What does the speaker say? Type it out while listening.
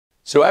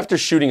So after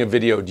shooting a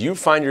video, do you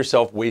find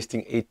yourself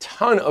wasting a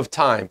ton of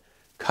time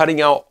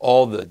cutting out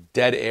all the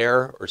dead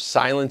air or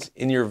silence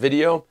in your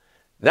video?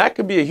 That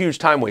could be a huge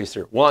time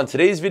waster. Well, on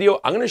today's video,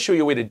 I'm going to show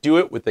you a way to do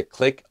it with the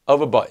click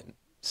of a button.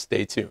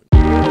 Stay tuned.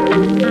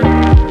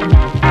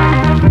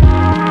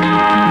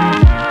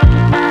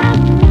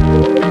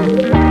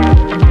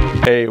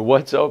 Hey,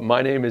 what's up?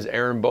 My name is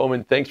Aaron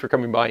Bowman. Thanks for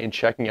coming by and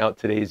checking out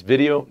today's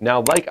video.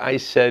 Now, like I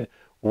said,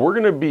 we're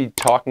going to be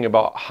talking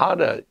about how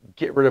to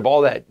get rid of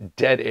all that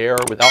dead air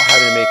without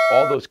having to make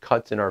all those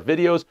cuts in our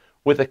videos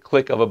with a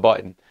click of a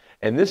button.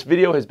 And this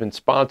video has been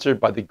sponsored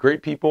by the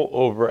great people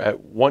over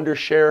at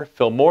Wondershare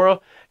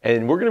Filmora,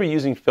 and we're going to be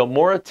using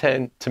Filmora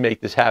 10 to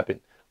make this happen.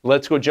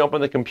 Let's go jump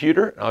on the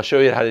computer and I'll show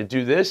you how to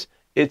do this.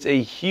 It's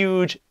a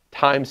huge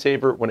time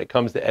saver when it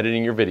comes to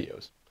editing your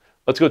videos.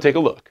 Let's go take a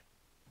look.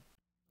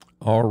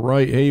 All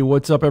right, hey,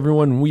 what's up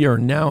everyone? We are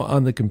now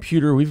on the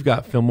computer. We've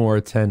got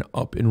Filmora 10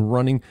 up and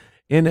running.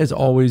 And as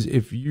always,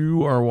 if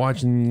you are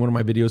watching one of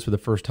my videos for the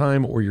first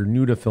time or you're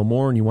new to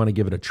Filmora and you want to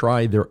give it a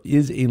try, there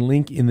is a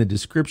link in the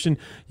description.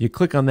 You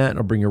click on that and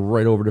it'll bring you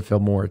right over to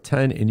Filmora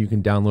 10 and you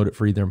can download it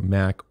for either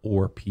Mac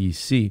or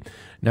PC.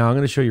 Now I'm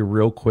going to show you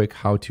real quick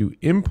how to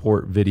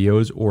import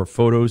videos or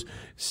photos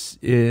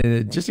just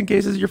in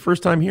case this is your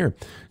first time here.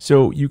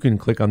 So you can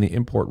click on the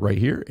import right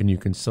here and you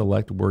can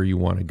select where you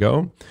want to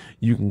go.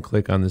 You can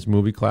click on this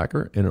movie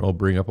clacker and it'll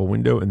bring up a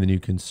window, and then you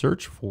can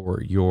search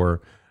for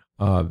your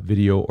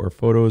video or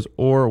photos.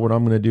 Or what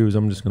I'm going to do is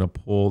I'm just going to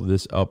pull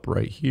this up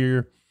right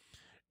here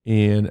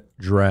and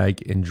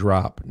drag and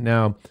drop.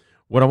 Now,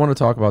 what I want to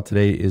talk about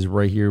today is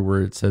right here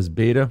where it says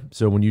beta.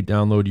 So when you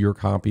download your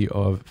copy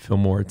of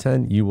Filmora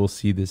 10, you will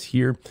see this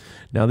here.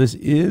 Now, this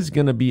is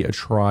going to be a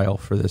trial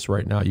for this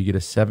right now. You get a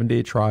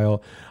 7-day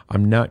trial.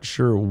 I'm not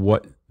sure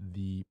what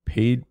the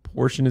paid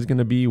portion is going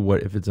to be,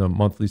 what if it's a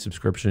monthly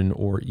subscription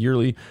or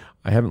yearly.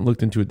 I haven't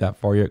looked into it that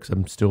far yet because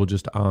I'm still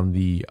just on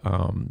the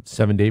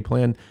 7-day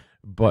plan.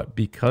 But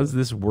because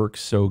this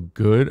works so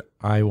good,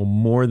 I will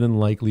more than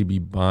likely be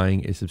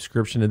buying a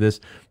subscription to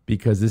this,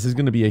 because this is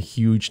going to be a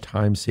huge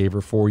time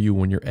saver for you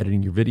when you're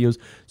editing your videos,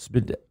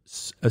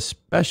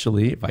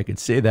 especially, if I could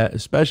say that,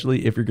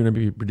 especially if you're going to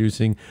be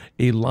producing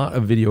a lot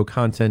of video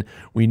content.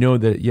 We know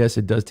that, yes,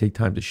 it does take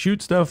time to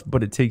shoot stuff,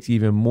 but it takes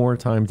even more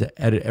time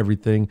to edit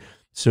everything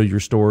so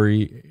your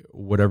story,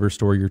 whatever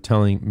story you're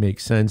telling,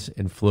 makes sense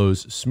and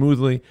flows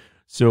smoothly.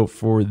 So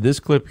for this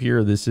clip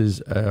here, this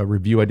is a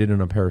review I did on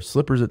a pair of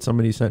slippers that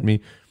somebody sent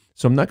me.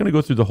 So I'm not going to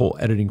go through the whole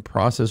editing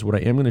process. What I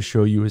am going to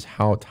show you is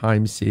how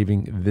time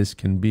saving this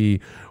can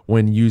be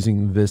when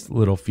using this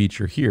little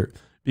feature here.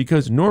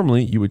 Because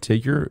normally you would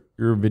take your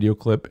video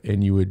clip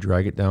and you would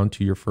drag it down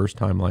to your first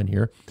timeline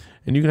here.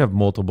 And you can have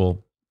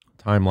multiple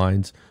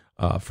timelines.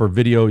 For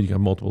video, you can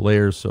have multiple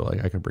layers. So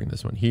like I could bring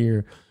this one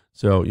here.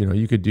 So, you know,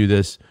 you could do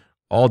this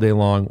all day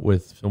long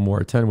with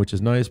Filmora 10, which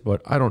is nice,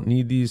 but I don't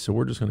need these, so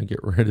we're just going to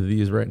get rid of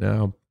these right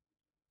now.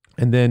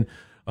 And then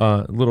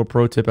a little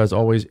pro tip, as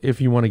always,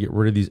 if you want to get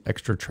rid of these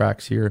extra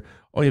tracks here,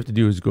 all you have to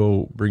do is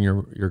go bring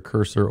your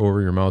cursor over,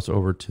 your mouse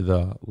over to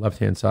the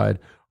left-hand side,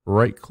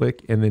 right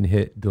click, and then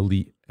hit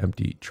delete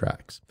empty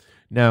tracks.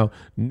 Now,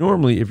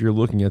 normally if you're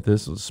looking at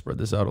this, let's spread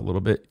this out a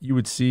little bit, you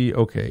would see,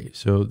 okay,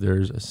 so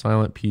there's a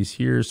silent piece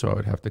here, so I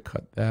would have to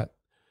cut that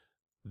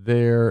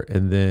there,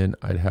 and then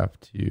I'd have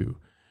to,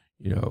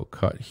 you know,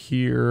 cut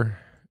here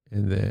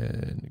and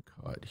then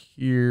cut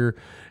here.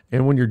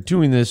 And when you're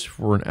doing this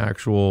for an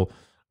actual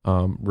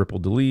ripple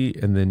delete,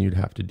 and then you'd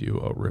have to do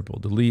a ripple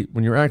delete.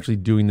 When you're actually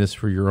doing this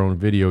for your own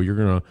video, you're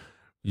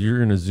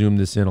gonna zoom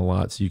this in a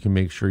lot so you can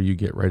make sure you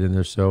get right in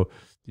there. So,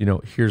 you know,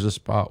 here's a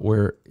spot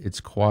where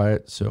it's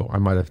quiet. So I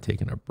might have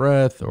taken a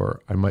breath, or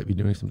I might be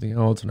doing something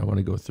else and I want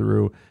to go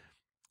through.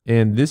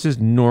 And this is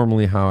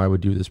normally how I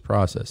would do this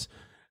process.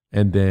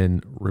 And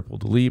then ripple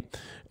delete.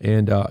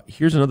 And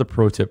here's another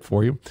pro tip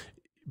for you.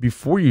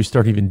 Before you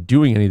start even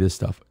doing any of this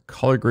stuff,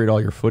 color grade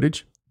all your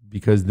footage,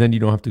 because then you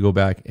don't have to go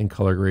back and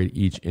color grade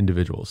each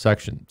individual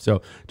section.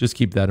 So just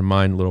keep that in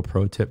mind, a little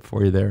pro tip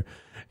for you there.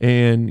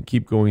 And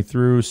keep going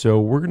through. So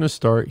we're going to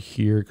start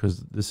here because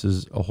this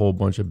is a whole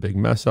bunch of big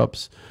mess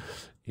ups.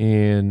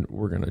 And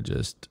we're going to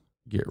just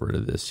get rid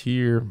of this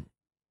here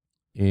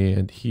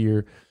and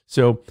here.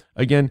 So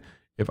again,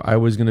 if I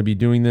was going to be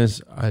doing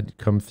this, I'd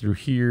come through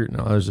here.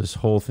 Now there's this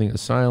whole thing of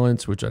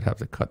silence, which I'd have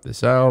to cut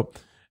this out.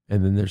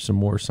 And then there's some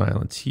more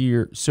silence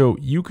here. So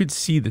you could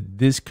see that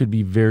this could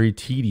be very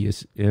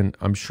tedious. And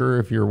I'm sure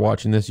if you're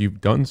watching this,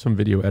 you've done some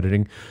video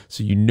editing,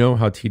 so you know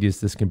how tedious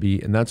this can be.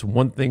 And that's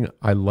one thing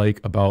I like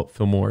about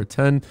Filmora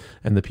 10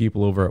 and the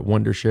people over at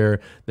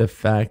Wondershare, the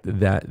fact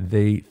that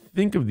they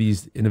think of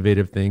these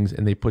innovative things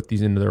and they put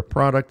these into their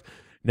product.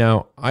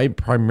 Now, I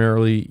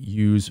primarily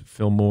use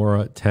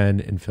Filmora 10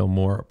 and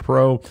Filmora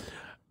Pro.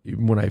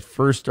 When I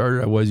first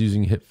started, I was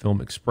using Hit Film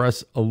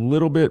Express a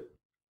little bit.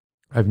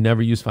 I've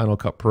never used Final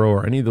Cut Pro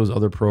or any of those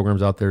other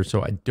programs out there,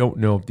 so I don't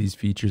know if these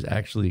features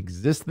actually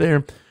exist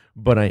there,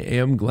 but I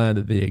am glad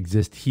that they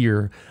exist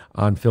here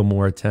on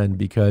Filmora 10,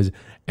 because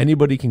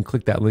anybody can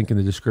click that link in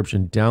the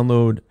description,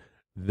 download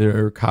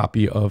their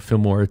copy of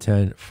Filmora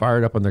 10, fire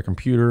it up on their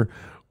computer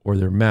or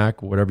their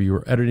Mac, whatever you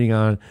were editing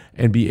on,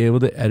 and be able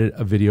to edit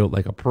a video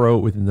like a pro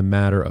within the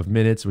matter of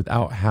minutes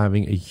without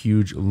having a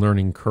huge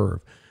learning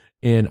curve.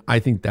 And I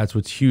think that's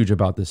what's huge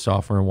about this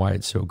software and why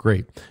it's so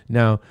great.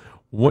 Now,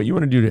 what you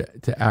want to do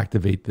to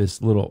activate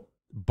this little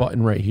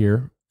button right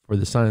here for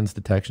the silence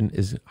detection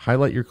is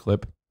highlight your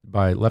clip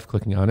by left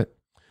clicking on it.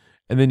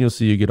 And then you'll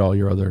see you get all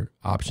your other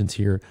options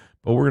here.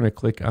 But we're going to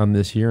click on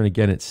this here. And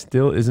again, it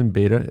still is in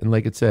beta. And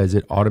like it says,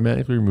 it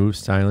automatically removes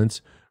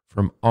silence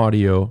from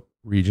audio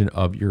region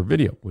of your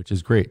video, which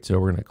is great. So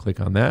we're going to click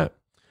on that.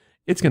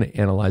 It's going to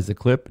analyze the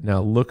clip.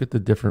 Now look at the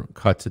different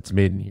cuts it's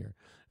made in here.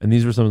 And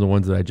these were some of the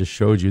ones that I just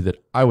showed you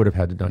that I would have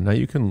had to done. Now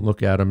you can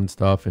look at them and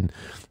stuff, and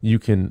you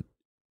can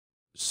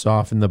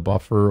soften the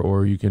buffer,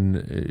 or you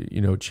can,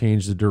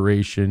 change the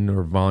duration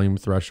or volume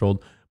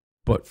threshold.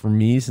 But for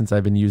me, since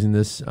I've been using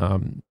this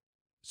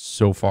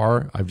so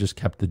far, I've just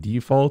kept the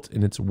default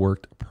and it's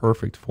worked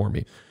perfect for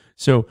me.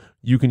 So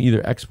you can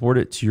either export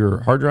it to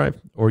your hard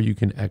drive or you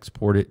can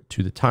export it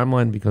to the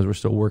timeline, because we're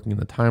still working in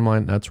the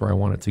timeline. That's where I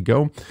want it to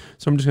go.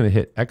 So I'm just going to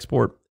hit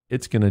export.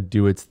 It's going to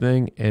do its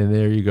thing. And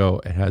there you go.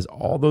 It has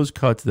all those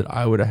cuts that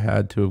I would have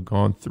had to have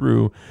gone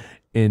through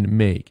and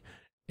make.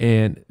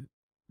 And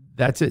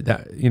that's it.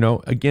 That,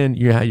 again,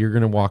 you're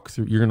going to walk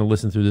through, you're going to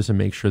listen through this and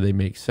make sure they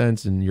make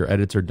sense and your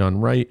edits are done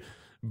right.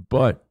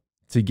 But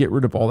to get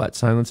rid of all that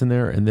silence in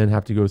there and then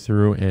have to go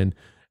through and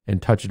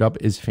touch it up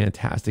is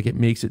fantastic. It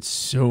makes it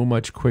so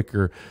much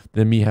quicker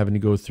than me having to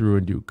go through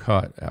and do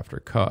cut after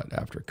cut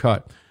after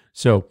cut.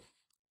 So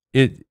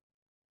it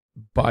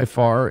by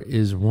far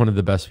is one of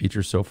the best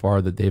features so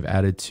far that they've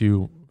added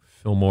to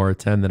Filmora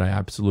 10 that I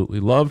absolutely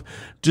love,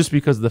 just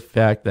because of the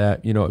fact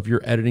that, if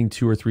you're editing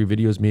 2 or 3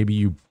 videos, maybe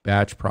you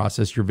batch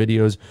process your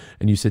videos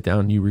and you sit down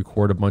and you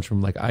record a bunch of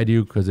them like I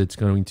do, because it's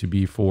going to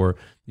be for,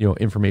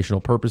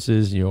 informational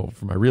purposes,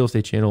 for my real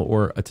estate channel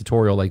or a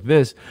tutorial like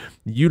this.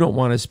 You don't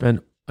want to spend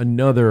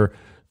another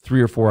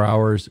 3 or 4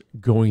 hours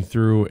going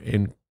through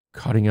and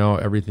cutting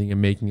out everything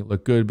and making it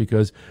look good,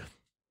 because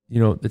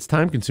it's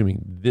time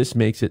consuming. This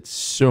makes it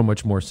so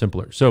much more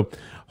simpler. So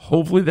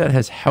hopefully that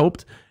has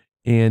helped.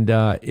 And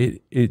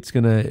it's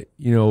going to,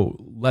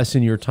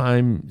 lessen your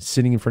time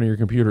sitting in front of your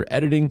computer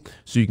editing,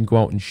 so you can go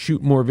out and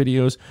shoot more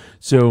videos.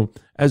 So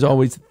as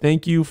always,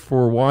 thank you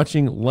for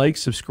watching. Like,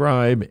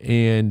 subscribe,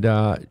 and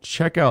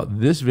check out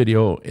this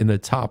video in the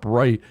top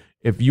right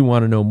if you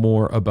want to know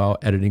more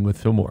about editing with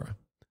Filmora.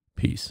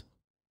 Peace.